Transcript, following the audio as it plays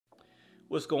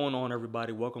What's going on,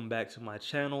 everybody? Welcome back to my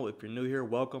channel. If you're new here,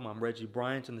 welcome. I'm Reggie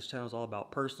Bryant, and this channel is all about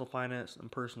personal finance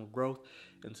and personal growth.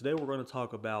 And today we're going to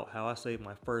talk about how I saved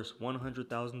my first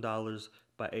 $100,000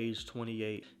 by age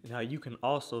 28 and how you can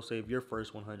also save your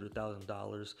first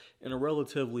 $100,000 in a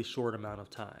relatively short amount of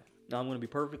time. Now, I'm going to be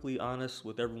perfectly honest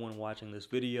with everyone watching this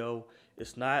video.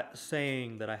 It's not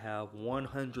saying that I have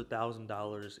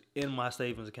 $100,000 in my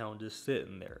savings account just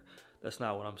sitting there. That's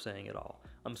not what I'm saying at all.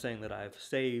 I'm saying that I've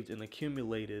saved and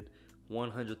accumulated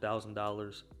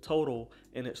 $100,000 total,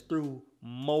 and it's through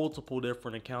multiple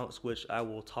different accounts, which I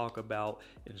will talk about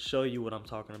and show you what I'm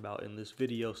talking about in this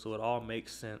video so it all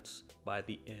makes sense by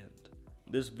the end.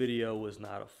 This video is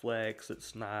not a flex.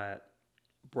 It's not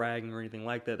bragging or anything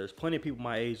like that. There's plenty of people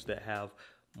my age that have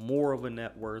more of a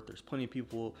net worth. There's plenty of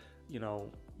people,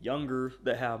 younger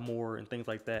that have more and things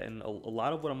like that. And a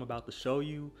lot of what I'm about to show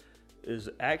you is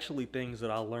actually things that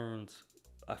I learned,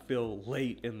 I feel,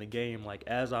 late in the game. Like,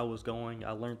 as I was going, I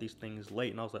learned these things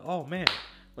late, and I was like, oh man,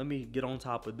 let me get on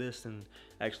top of this and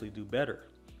actually do better.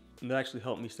 And that actually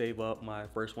helped me save up my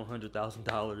first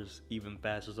 $100,000 even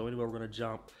faster. So anyway, we're gonna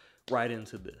jump right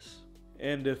into this.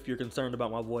 And if you're concerned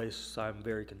about my voice, I'm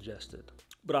very congested,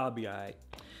 but I'll be all right.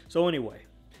 So anyway,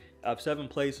 I have 7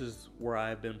 places where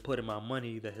I've been putting my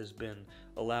money that has been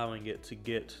allowing it to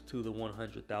get to the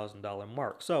 $100,000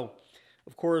 mark. So,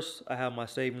 of course, I have my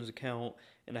savings account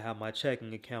and I have my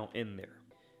checking account in there.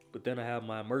 But then I have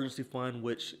my emergency fund,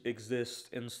 which exists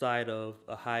inside of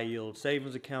a high yield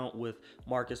savings account with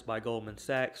Markets by Goldman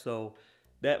Sachs. So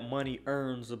that money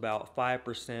earns about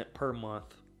 5% per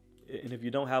month. And if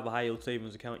you don't have a high yield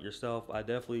savings account yourself, I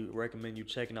definitely recommend you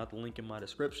checking out the link in my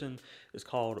description. It's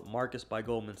called Markets by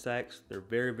Goldman Sachs. They're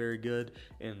very, very good,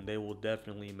 and they will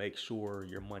definitely make sure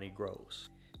your money grows.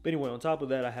 But anyway, on top of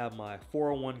that, I have my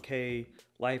 401k,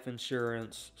 life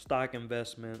insurance, stock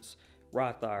investments,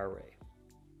 Roth IRA.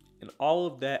 And all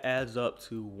of that adds up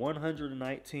to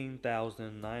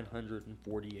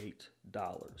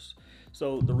 $119,948.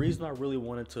 So the reason I really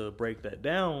wanted to break that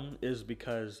down is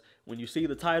because when you see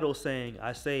the title saying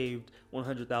I saved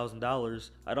 $100,000,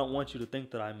 I don't want you to think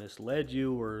that I misled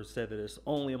you or said that it's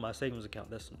only in my savings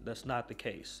account. That's not the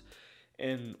case.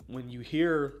 And when you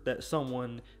hear that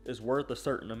someone is worth a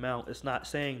certain amount, it's not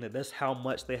saying that that's how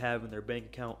much they have in their bank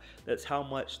account. That's how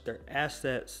much their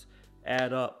assets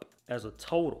add up as a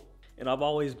total. And I've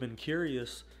always been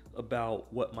curious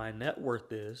about what my net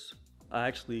worth is. I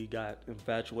actually got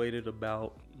infatuated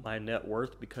about my net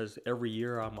worth because every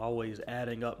year I'm always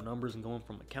adding up numbers and going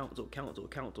from account to account to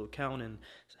account to account, and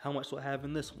how much do I have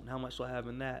in this one? How much do I have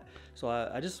in that? So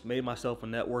I just made myself a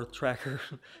net worth tracker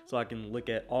so I can look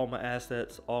at all my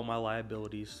assets, all my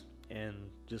liabilities, and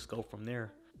just go from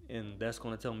there. And that's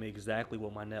going to tell me exactly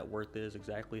what my net worth is,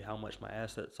 exactly how much my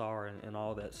assets are, and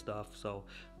all that stuff. So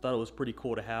I thought it was pretty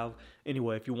cool to have.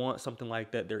 Anyway, if you want something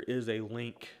like that, there is a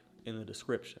link in the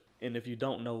description. And if you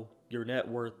don't know, your net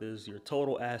worth is your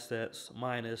total assets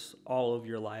minus all of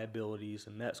your liabilities,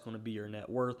 and that's going to be your net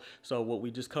worth. So what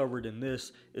we just covered in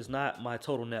this is not my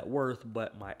total net worth,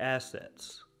 but my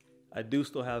assets. I do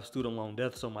still have student loan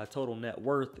debt, so my total net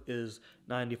worth is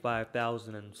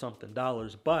 $95,000 and something,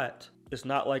 but it's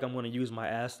not like I'm going to use my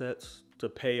assets to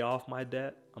pay off my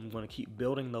debt. I'm going to keep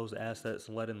building those assets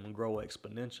and letting them grow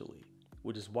exponentially,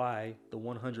 which is why the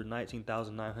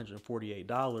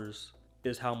 $119,948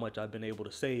 is how much I've been able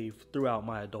to save throughout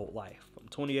my adult life. I'm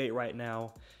 28 right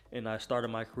now, and I started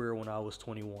my career when I was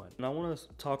 21. And I want to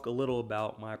talk a little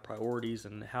about my priorities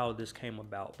and how this came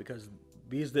about, because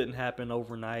these didn't happen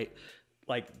overnight.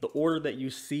 Like, the order that you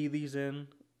see these in,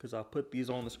 because I put these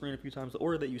on the screen a few times, the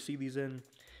order that you see these in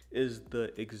is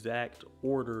the exact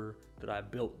order that I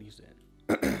built these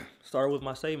in. Started with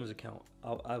my savings account.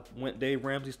 I went Dave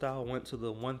Ramsey style, went to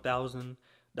the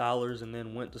 $1,000 and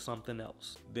then went to something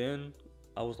else. Then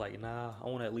I was like, nah, I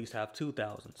want to at least have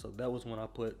 $2,000. So that was when I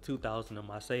put $2,000 in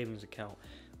my savings account.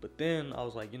 But then I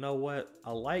was like, you know what?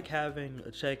 I like having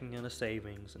a checking and a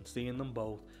savings and seeing them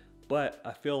both. But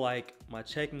I feel like my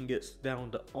checking gets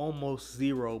down to almost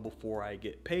zero before I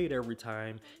get paid every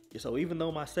time. So even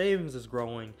though my savings is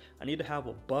growing, I need to have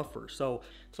a buffer. So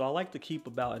I like to keep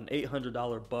about an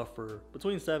 $800 buffer,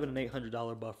 between $700 and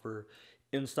 $800 buffer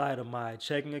inside of my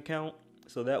checking account.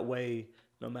 So that way,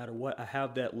 no matter what, I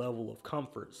have that level of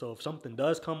comfort. So if something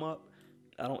does come up,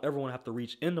 I don't ever want to have to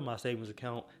reach into my savings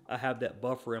account. I have that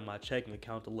buffer in my checking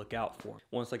account to look out for.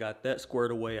 Once I got that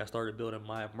squared away, I started building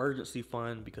my emergency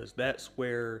fund, because that's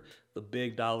where the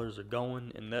big dollars are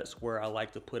going, and that's where I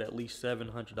like to put at least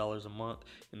 $700 a month,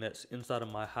 and that's inside of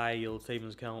my high yield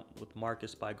savings account with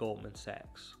Marcus by Goldman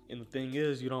Sachs. And the thing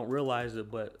is, you don't realize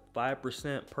it, but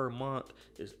 5% per month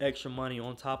is extra money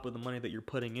on top of the money that you're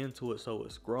putting into it, so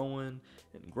it's growing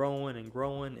and growing and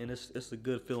growing, and it's a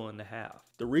good feeling to have.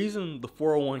 The reason the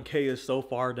 401k is so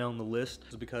far down the list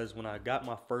is because when I got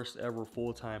my first ever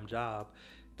full-time job,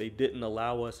 they didn't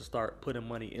allow us to start putting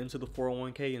money into the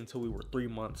 401k until we were 3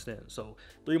 months in. So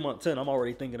 3 months in, I'm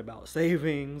already thinking about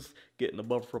savings, getting a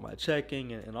buffer for my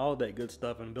checking and all that good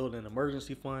stuff, and building an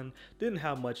emergency fund. Didn't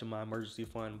have much in my emergency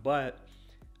fund, but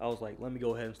I was like, let me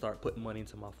go ahead and start putting money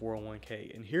into my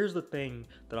 401k. And here's the thing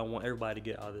that I want everybody to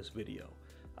get out of this video.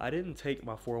 I didn't take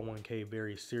my 401k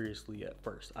very seriously at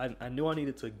first. I knew I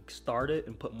needed to start it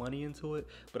and put money into it,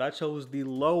 but I chose the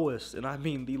lowest, and I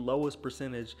mean the lowest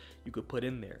percentage you could put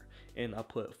in there. And I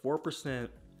put 4%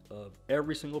 of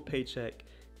every single paycheck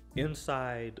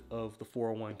inside of the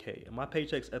 401k. And my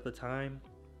paychecks at the time,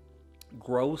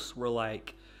 gross, were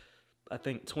like, I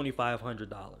think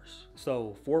 $2,500.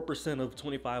 So 4% of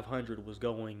 $2,500 was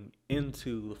going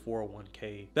into the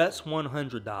 401k. That's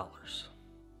 $100.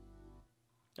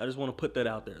 I just want to put that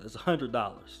out there. That's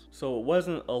 $100. So it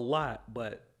wasn't a lot,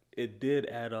 but it did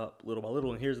add up little by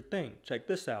little. And here's the thing, check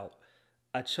this out.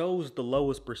 I chose the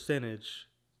lowest percentage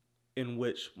in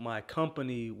which my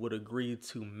company would agree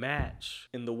to match.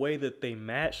 And the way that they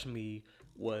matched me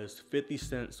was 50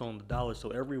 cents on the dollar. So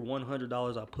every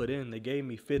 $100 I put in, they gave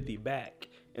me 50 back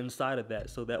inside of that.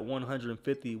 So that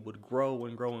 150 would grow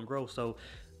and grow and grow. So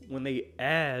when they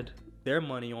add their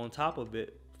money on top of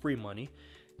it, free money,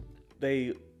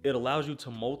 it allows you to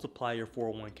multiply your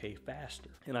 401k faster.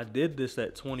 And I did this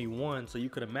at 21, so you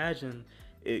could imagine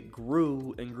it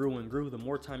grew and grew and grew. The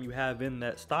more time you have in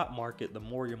that stock market, the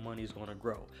more your money is going to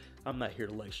grow. I'm not here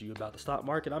to lecture you about the stock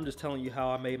market. I'm just telling you how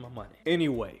I made my money.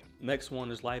 Anyway, next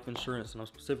one is life insurance, and I'm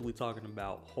specifically talking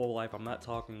about whole life. I'm not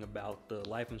talking about the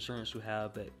life insurance you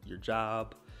have at your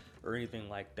job or anything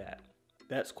like that.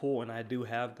 That's cool, and I do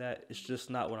have that. It's just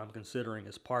not what I'm considering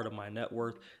as part of my net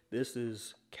worth. This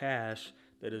is cash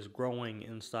that is growing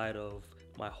inside of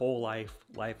my whole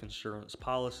life insurance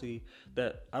policy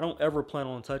that I don't ever plan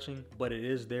on touching, but it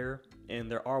is there.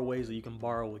 And there are ways that you can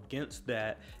borrow against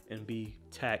that and be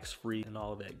tax-free and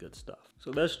all that good stuff.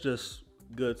 So that's just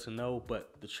good to know.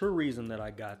 But the true reason that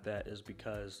I got that is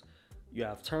because you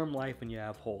have term life and you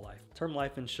have whole life. Term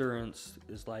life insurance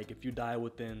is like if you die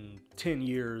within 10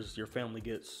 years, your family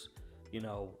gets,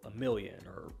 $1 million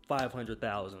or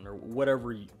 500,000 or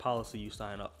whatever policy you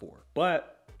sign up for.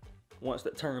 But once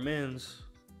that term ends,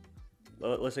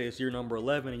 let's say it's year number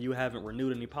 11 and you haven't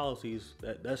renewed any policies,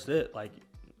 that's it. Like,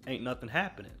 ain't nothing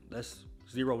happening. That's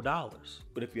 $0.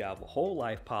 But if you have a whole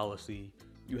life policy,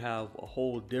 you have a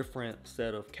whole different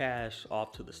set of cash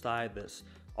off to the side that's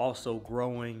also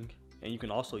growing, and you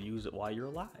can also use it while you're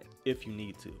alive if you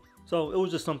need to. So it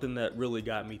was just something that really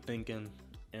got me thinking,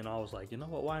 and I was like, you know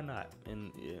what, why not?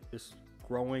 And it's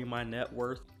growing my net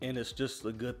worth, and it's just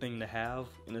a good thing to have,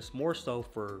 and it's more so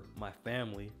for my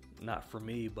family, not for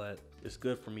me, but it's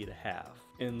good for me to have.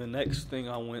 And the next thing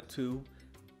I went to,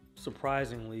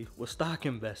 surprisingly, was stock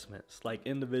investments, like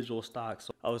individual stocks.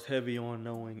 So I was heavy on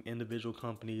knowing individual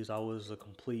companies. I was a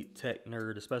complete tech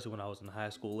nerd, especially when I was in high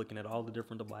school, looking at all the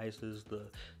different devices, the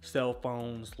cell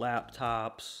phones,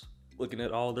 laptops, looking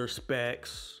at all their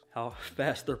specs, how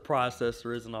fast their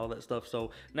processor is and all that stuff.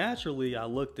 So naturally, I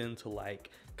looked into like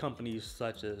companies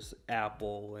such as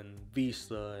Apple and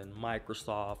Visa and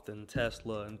Microsoft and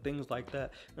Tesla and things like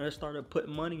that. And I started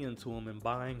putting money into them and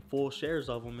buying full shares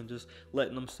of them and just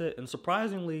letting them sit. And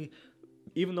surprisingly,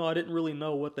 even though I didn't really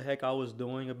know what the heck I was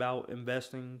doing about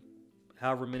investing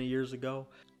however many years ago,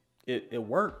 it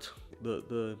worked.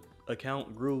 The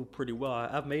account grew pretty well.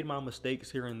 I've made my mistakes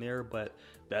here and there, but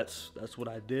that's what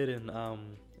I did. And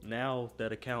now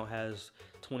that account has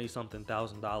 $20-something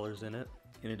thousand in it,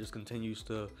 and it just continues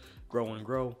to grow and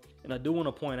grow. And I do want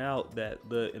to point out that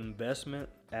the investment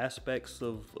aspects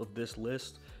of this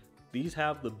list, these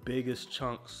have the biggest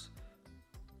chunks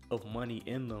of money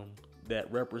in them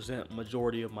that represent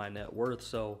majority of my net worth.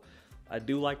 So I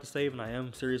do like to save, and I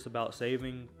am serious about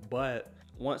saving, but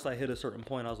once I hit a certain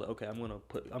point, I was like, okay, I'm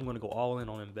gonna go all in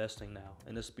on investing now.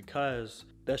 And it's because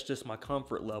that's just my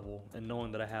comfort level, and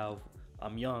knowing that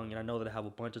I'm young and I know that I have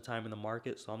a bunch of time in the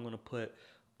market, so I'm gonna put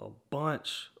a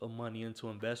bunch of money into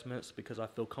investments because I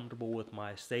feel comfortable with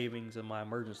my savings and my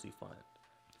emergency fund.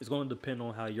 It's going to depend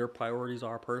on how your priorities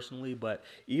are personally, but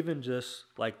even just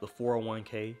like the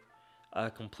 401k, I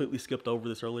completely skipped over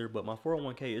this earlier, but my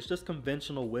 401k, it's just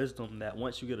conventional wisdom that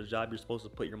once you get a job, you're supposed to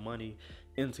put your money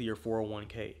into your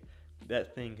 401k.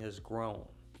 That thing has grown.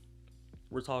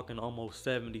 We're talking almost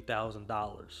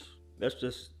 $70,000. That's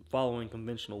just following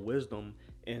conventional wisdom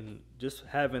and just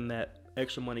having that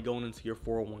extra money going into your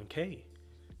 401k.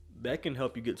 That can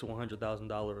help you get to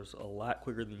 $100,000 a lot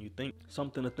quicker than you think.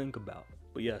 Something to think about.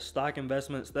 But yeah, stock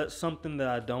investments, that's something that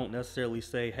I don't necessarily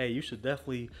say, hey, you should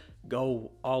definitely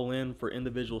go all in for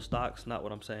individual stocks. Not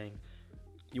what I'm saying.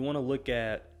 You want to look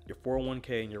at your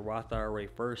 401k and your Roth IRA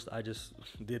first. I just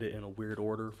did it in a weird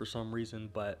order for some reason.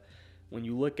 But when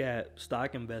you look at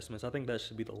stock investments, I think that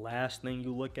should be the last thing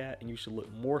you look at. And you should look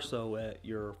more so at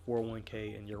your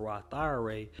 401k and your Roth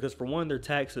IRA. Because for one, they're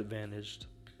tax advantaged.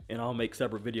 And I'll make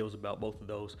separate videos about both of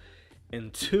those.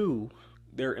 And two,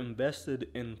 they're invested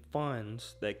in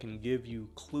funds that can give you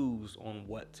clues on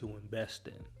what to invest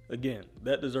in. Again,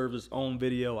 that deserves its own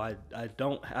video. I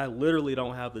literally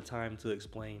don't have the time to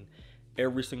explain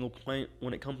every single point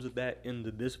when it comes to that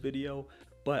into this video,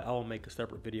 but I'll make a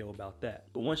separate video about that.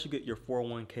 But once you get your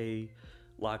 401k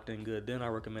locked in good, then I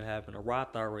recommend having a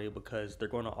Roth IRA because they're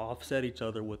going to offset each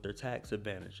other with their tax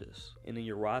advantages. And in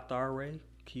your Roth IRA,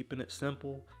 keeping it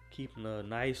simple, keeping a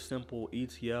nice simple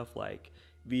ETF like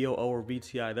VOO or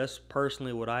VTI, that's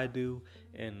personally what I do,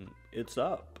 and it's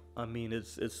up. I mean,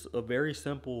 it's a very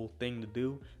simple thing to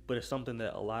do, but it's something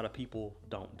that a lot of people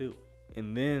don't do.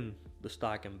 And then the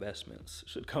stock investments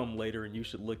should come later, and you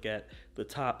should look at the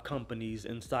top companies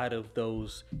inside of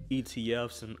those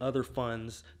ETFs and other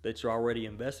funds that you're already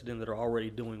invested in that are already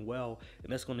doing well,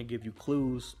 and that's going to give you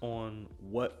clues on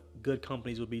what good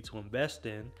companies would be to invest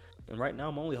in. And right now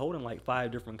I'm only holding like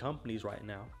 5 different companies right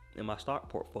now in my stock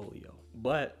portfolio,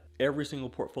 but every single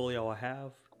portfolio I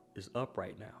have is up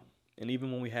right now. And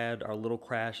even when we had our little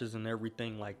crashes and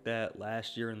everything like that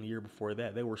last year and the year before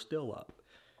that, they were still up.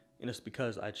 And it's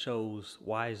because I chose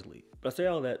wisely. But I say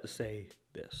all that to say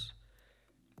this.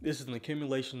 This is an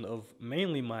accumulation of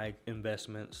mainly my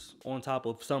investments on top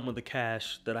of some of the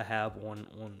cash that I have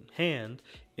on hand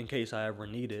in case I ever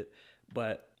need it.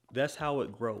 But that's how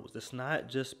it grows. It's not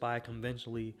just by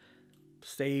conventionally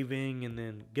saving and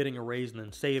then getting a raise and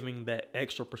then saving that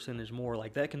extra percentage more.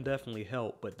 Like, that can definitely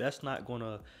help, but that's not going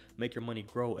to make your money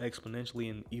grow exponentially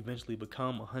and eventually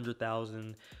become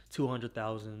 $100,000,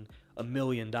 $200,000, $1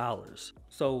 million.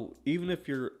 So even if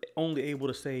you're only able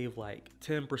to save like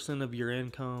 10% of your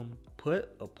income, put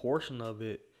a portion of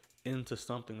it into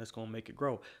something that's going to make it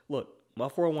grow. Look, my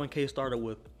 401k started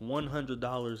with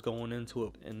 $100 going into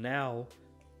it, and now,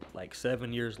 like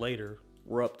 7 years later,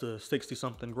 we're up to 60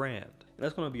 something grand. And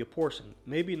that's going to be a portion.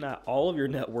 Maybe not all of your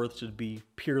net worth should be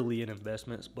purely in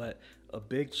investments, but a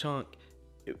big chunk.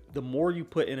 The more you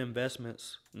put in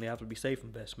investments, and they have to be safe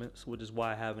investments, which is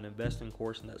why I have an investing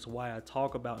course, and that's why I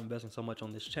talk about investing so much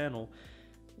on this channel.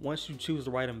 Once you choose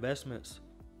the right investments,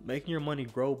 making your money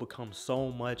grow becomes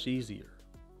so much easier.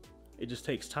 It just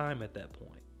takes time at that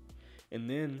point. And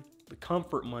then the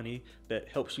comfort money that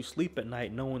helps you sleep at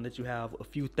night, knowing that you have a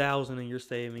few thousand in your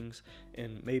savings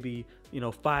and maybe,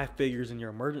 5 figures in your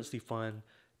emergency fund,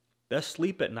 that's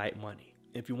sleep at night money.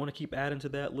 If you want to keep adding to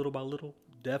that little by little,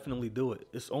 definitely do it.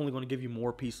 It's only going to give you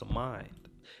more peace of mind.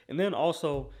 And then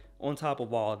also, on top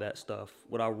of all of that stuff,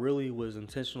 what I really was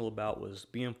intentional about was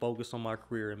being focused on my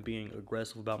career and being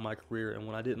aggressive about my career. And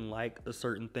when I didn't like a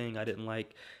certain thing, I didn't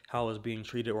like how I was being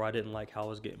treated, or I didn't like how I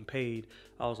was getting paid,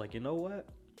 I was like, you know what?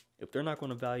 If they're not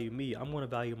going to value me, I'm going to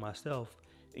value myself,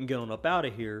 and get on up out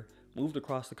of here, moved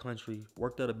across the country,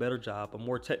 worked at a better job, a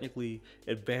more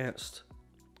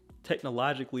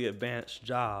technologically advanced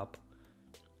job,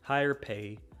 higher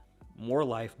pay, more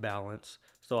life balance.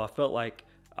 So I felt like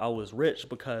I was rich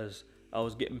because I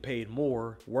was getting paid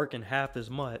more, working half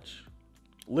as much,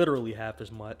 literally half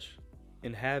as much,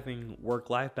 and having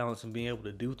work-life balance and being able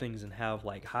to do things and have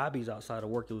like hobbies outside of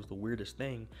work. It was the weirdest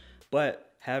thing.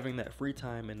 But having that free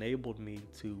time enabled me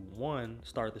to, 1,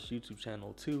 start this YouTube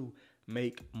channel, 2,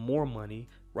 make more money,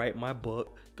 write my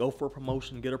book, go for a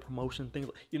promotion, get a promotion, things,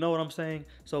 you know what I'm saying?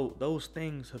 So those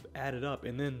things have added up.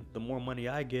 And then the more money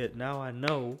I get, now I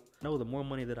know the more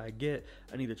money that I get,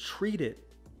 I need to treat it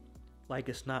like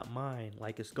it's not mine,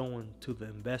 like it's going to the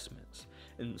investments.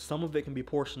 And some of it can be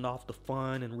portioned off the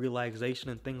fun and relaxation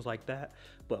and things like that,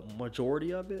 but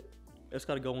majority of it, it's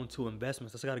got to go into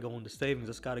investments. It's got to go into savings.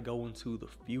 It's got to go into the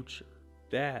future.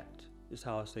 That is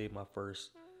how I saved my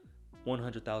first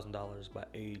 $100,000 by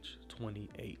age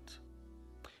 28.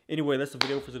 Anyway, that's the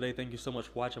video for today. Thank you so much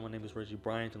for watching. My name is Reggie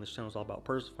Bryant, and this channel is all about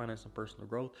personal finance and personal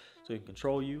growth, so you can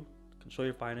control your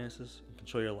finances, and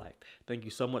control your life. Thank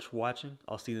you so much for watching.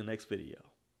 I'll see you in the next video.